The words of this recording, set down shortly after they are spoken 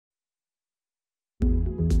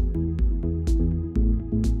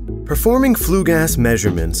Performing flue gas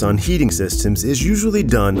measurements on heating systems is usually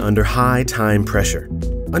done under high time pressure.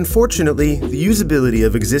 Unfortunately, the usability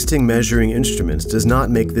of existing measuring instruments does not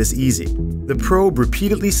make this easy. The probe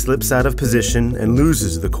repeatedly slips out of position and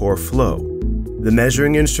loses the core flow. The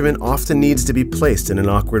measuring instrument often needs to be placed in an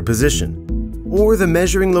awkward position, or the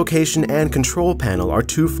measuring location and control panel are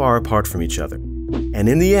too far apart from each other. And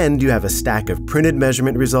in the end, you have a stack of printed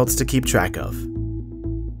measurement results to keep track of.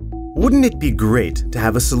 Wouldn't it be great to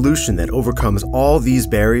have a solution that overcomes all these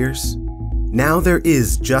barriers? Now there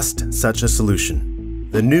is just such a solution.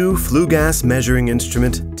 The new flue gas measuring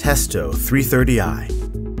instrument Testo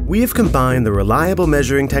 330i. We have combined the reliable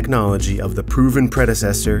measuring technology of the proven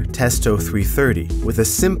predecessor Testo 330 with a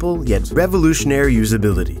simple yet revolutionary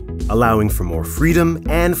usability, allowing for more freedom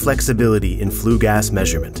and flexibility in flue gas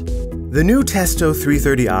measurement. The new Testo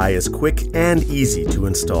 330i is quick and easy to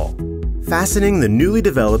install. Fastening the newly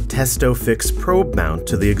developed testoFix probe mount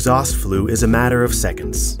to the exhaust flue is a matter of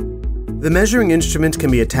seconds. The measuring instrument can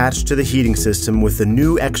be attached to the heating system with the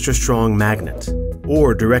new extra strong magnet,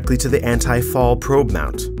 or directly to the anti-fall probe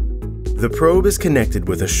mount. The probe is connected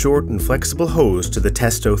with a short and flexible hose to the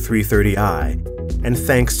Testo 330i, and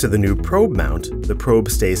thanks to the new probe mount, the probe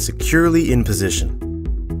stays securely in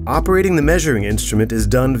position. Operating the measuring instrument is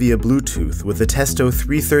done via Bluetooth with the Testo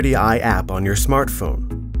 330i app on your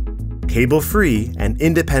smartphone. Cable-free and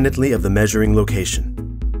independently of the measuring location.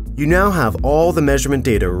 You now have all the measurement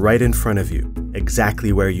data right in front of you,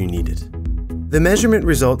 exactly where you need it. The measurement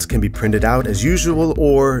results can be printed out as usual,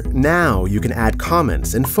 or now you can add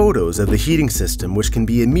comments and photos of the heating system which can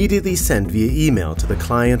be immediately sent via email to the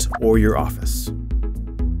client or your office.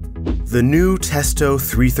 The new Testo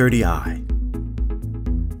 330i.